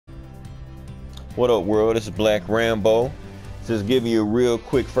What up, world? This is Black Rambo. Just giving you a real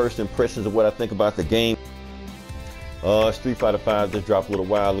quick first impressions of what I think about the game. Street Fighter V just dropped a little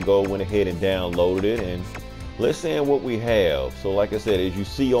while ago. Went ahead and downloaded it, and let's see what we have. So, like I said, as you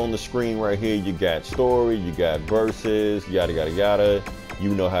see on the screen right here, you got story, you got verses, yada yada yada.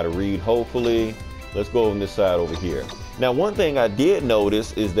 You know how to read, hopefully. Let's go on this side over here. Now, one thing I did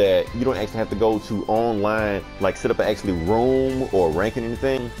notice is that you don't actually have to go to online, like set up an actually room or ranking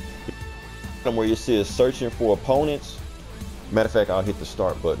anything. Where you see is searching for opponents. Matter of fact, I'll hit the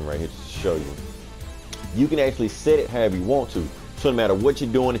start button right here to show you. You can actually set it however you want to. So no matter what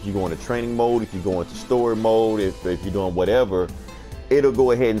you're doing, if you go into training mode, if you go into story mode, if you're doing whatever, it'll go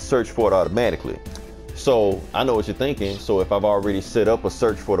ahead and search for it automatically. So I know what you're thinking. So if I've already set up a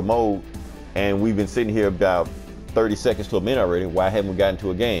search for the mode and we've been sitting here about 30 seconds to a minute already, why haven't we gotten to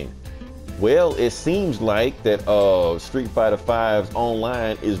a game? Well, it seems like that Street Fighter V's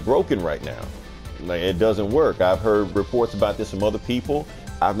online is broken right now. Like, it doesn't work. I've heard reports about this from other people.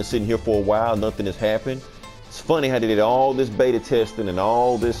 I've been sitting here for a while, nothing has happened. It's funny how they did all this beta testing and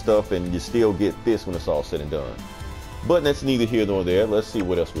all this stuff, and you still get this when it's all said and done. But that's neither here nor there. Let's see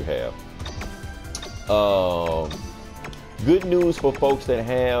what else we have. Good news for folks that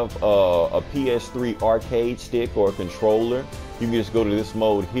have a PS3 arcade stick or a controller. You can just go to this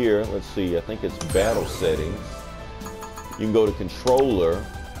mode here. Let's see, I think it's battle settings. You can go to controller.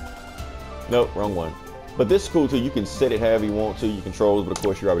 Nope, wrong one. But this is cool too. You can set it however you want to, your controls, but of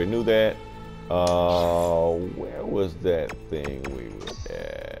course you already knew that. Where was that thing we were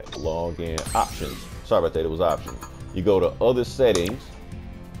at? Log in, options. Sorry about that, it was options. You go to other settings,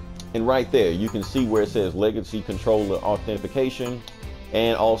 and right there you can see where it says legacy controller authentication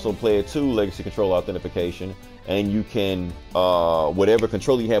and also player 2 legacy controller authentication. And you can, whatever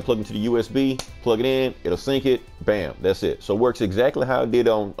controller you have plugged into the USB, plug it in, it'll sync it, bam, that's it. So it works exactly how it did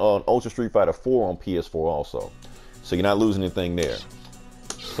on Ultra Street Fighter 4 on PS4 also. So you're not losing anything there.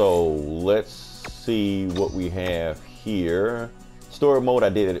 So let's see what we have here. Story mode, I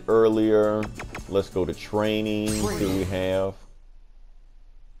did it earlier. Let's go to training, see what we have.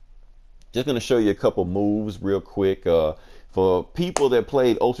 Just gonna show you a couple moves real quick. For people that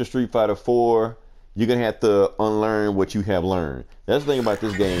played Ultra Street Fighter 4, you're gonna have to unlearn what you have learned. That's the thing about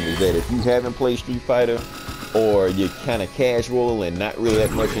this game is that if you haven't played Street Fighter, or you're kind of casual and not really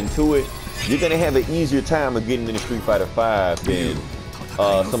that much into it, you're gonna have an easier time of getting into Street Fighter 5 than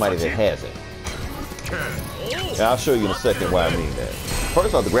somebody that hasn't. And I'll show you in a second why I mean that.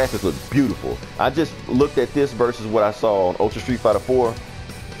 First off, the graphics look beautiful. I just looked at this versus what I saw on Ultra Street Fighter 4.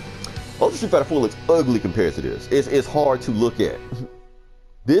 Ultra Street Fighter 4 looks ugly compared to this. It's hard to look at.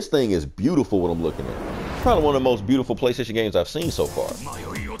 This thing is beautiful what I'm looking at. Probably one of the most beautiful PlayStation games I've seen so far.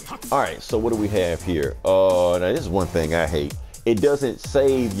 All right, so what do we have here? Now this is one thing I hate. It doesn't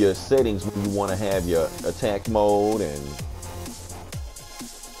save your settings when you want to have your attack mode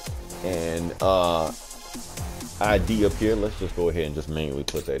and ID up here. Let's just go ahead and just manually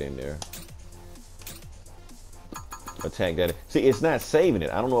put that in there. Attack that. See, it's not saving it.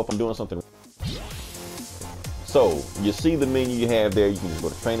 I don't know if I'm doing something. So you see the menu you have there. You can just go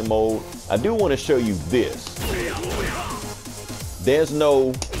to training mode. I do want to show you this. There's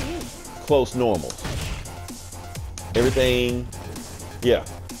no close normals. Everything, yeah,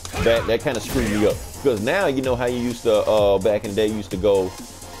 that kind of screwed me up. Because now you know how you used to, back in the day, you used to go,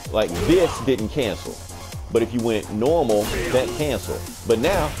 like this didn't cancel. But if you went normal, that canceled. But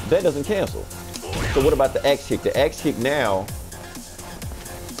now, that doesn't cancel. So what about the X kick? The X kick now,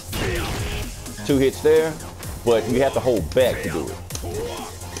 2 hits there, but you have to hold back to do it.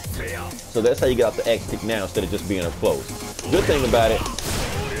 So that's how you get out the X kick now instead of just being up close. Good thing about it,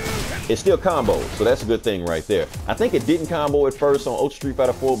 it's still combos, so that's a good thing right there. I think it didn't combo at first on Ultra Street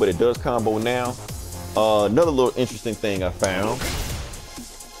Fighter 4, but it does combo now. Another little interesting thing I found.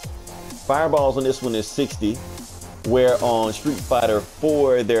 Fireballs on this one is 60, where on Street Fighter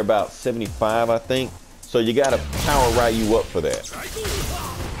 4 they're about 75, I think. So you gotta power ride you up for that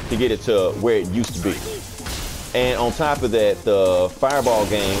to get it to where it used to be. And on top of that, the Fireball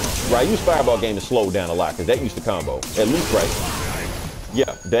game, Ryu's Fireball game is slowed down a lot because that used to combo, at least right now.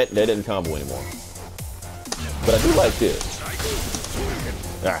 Yeah, that doesn't combo anymore. But I do like this.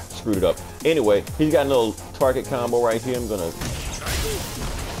 Ah, screwed it up. Anyway, he's got a little target combo right here. I'm gonna.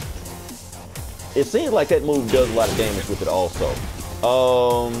 It seems like that move does a lot of damage with it also.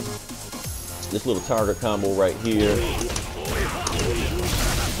 This little target combo right here.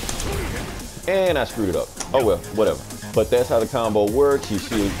 And I screwed it up. Oh well, whatever. But that's how the combo works. You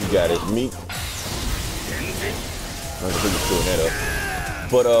see, you got it. Me. I'm just screwing that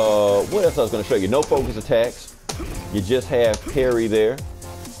up. But what else I was going to show you? No focus attacks. You just have parry there.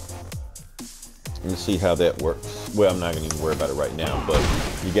 Let's see how that works. Well, I'm not gonna even worry about it right now, but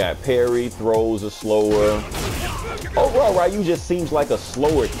you got parry, throws are slower. Overall, Ryu just seems like a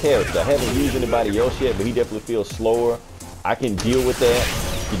slower character. I haven't used anybody else yet, but he definitely feels slower. I can deal with that.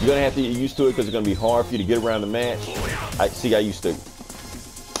 You're gonna have to get used to it because it's gonna be hard for you to get around the match. I used to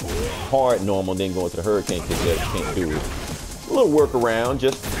hard normal, then go into the hurricane kick that you can't do it. A little workaround,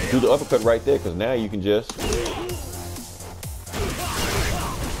 just do the uppercut right there, because now you can just.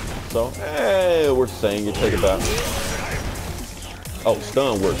 So, we're saying you take about. Oh,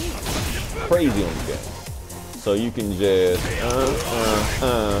 stun works crazy on the game. So you can just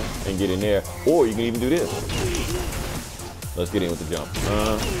and get in there, or you can even do this. Let's get in with the jump.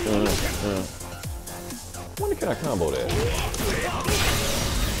 Wonder can I combo that?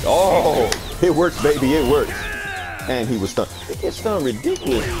 Oh, it works, baby, it works. And he was stunned. It gets stunned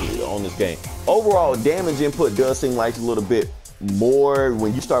ridiculously on this game. Overall, damage input does seem like a little bit more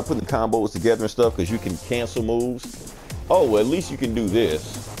when you start putting the combos together and stuff, because you can cancel moves. Oh, well, at least you can do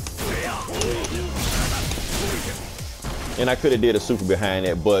this. And I could have did a super behind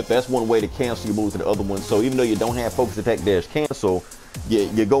that, but that's one way to cancel your moves to the other one. So even though you don't have focus attack dash cancel,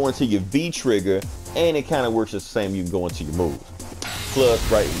 you go into your V trigger, and it kind of works the same. You can go into your moves. Plus,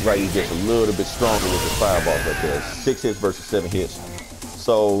 right, he gets a little bit stronger with his fireballs right there. 6 hits versus 7 hits.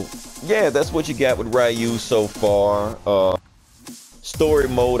 So yeah, that's what you got with Ryu so far. Story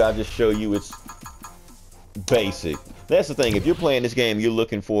mode, I just show you, it's basic. That's the thing. If you're playing this game, you're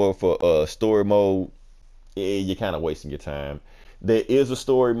looking for story mode. You're kind of wasting your time. There is a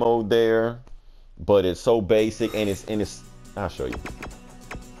story mode there, but it's so basic, and it's I'll show you.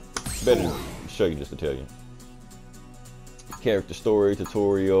 Better to show you just to tell you. Character story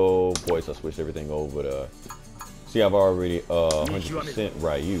tutorial. Boys, I switched everything over to. See, I've already 100%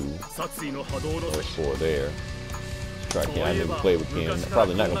 Ryu. There's 4 there. Let's try Ken. I never played with Ken.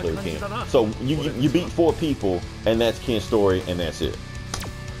 Probably not gonna play with Ken. So you beat 4 people, and that's Ken's story, and that's it.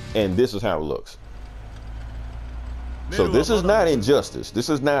 And this is how it looks. So this is not Injustice. This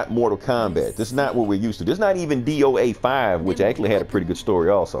is not Mortal Kombat. This is not what we're used to. This is not even DOA 5, which actually had a pretty good story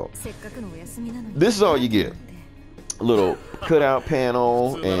also. This is all you get. A little cutout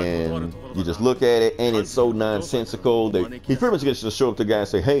panel, and you just look at it, and it's so nonsensical that he pretty much gets to show up to the guy and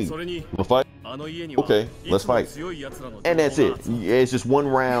say, hey, wanna fight? Okay, let's fight. And that's it. It's just one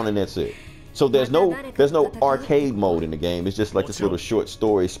round, and that's it. So there's no arcade mode in the game. It's just like this little short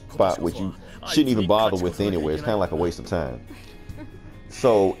story spot which you shouldn't even bother with anyway. It's kind of like a waste of time.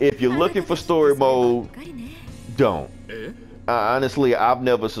 So if you're looking for story mode, don't. Honestly, I've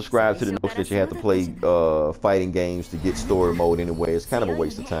never subscribed to the notion that you have to play fighting games to get story mode anyway. It's kind of a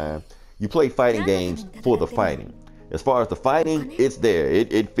waste of time. You play fighting games for the fighting. As far as the fighting, it's there.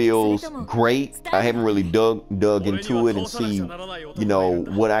 It feels great. I haven't really dug into it and see, you know,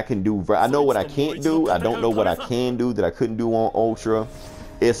 what I can do. I know what I can't do. I don't know what I can do that I couldn't do on Ultra.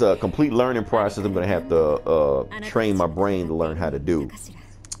 It's a complete learning process. I'm gonna have to train my brain to learn how to do.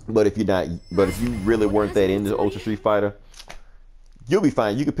 But if you really weren't that into Ultra Street Fighter, you'll be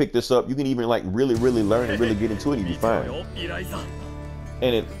fine. You can pick this up. You can even like really learn and really get into it, and you'll be fine.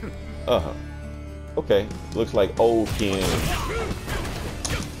 And it, okay, looks like old Ken.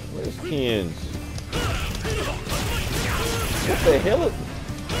 Where's Ken's? What the hell is?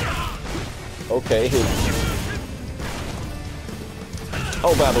 Okay,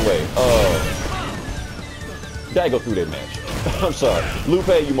 oh, by the way, gotta go through that match. I'm sorry,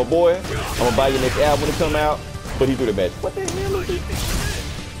 Lupe, you my boy. I'm gonna buy your next album when it come out. But he threw the match. What the hell is it?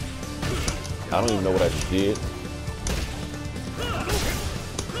 I don't even know what I just did.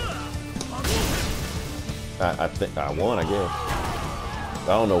 I think I won, I guess.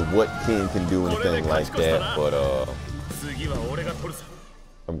 I don't know what Ken can do anything like that, but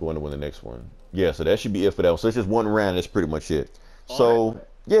I'm going to win the next one. Yeah, so that should be it for that one. So it's just one round. That's pretty much it. So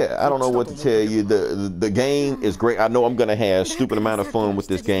yeah, I don't know what to tell you. The game is great. I know I'm gonna have a stupid amount of fun with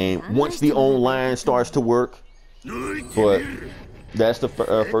this game once the online starts to work. But that's the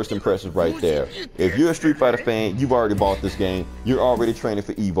first impressions right there. If you're a Street Fighter fan, you've already bought this game. You're already training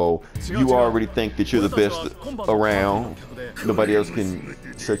for EVO. You already think that you're the best around. Nobody else can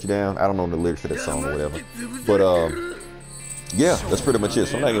shut you down. I don't know the lyrics to that song or whatever. But yeah, that's pretty much it.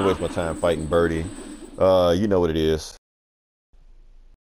 So I'm not gonna waste my time fighting Birdie. You know what it is.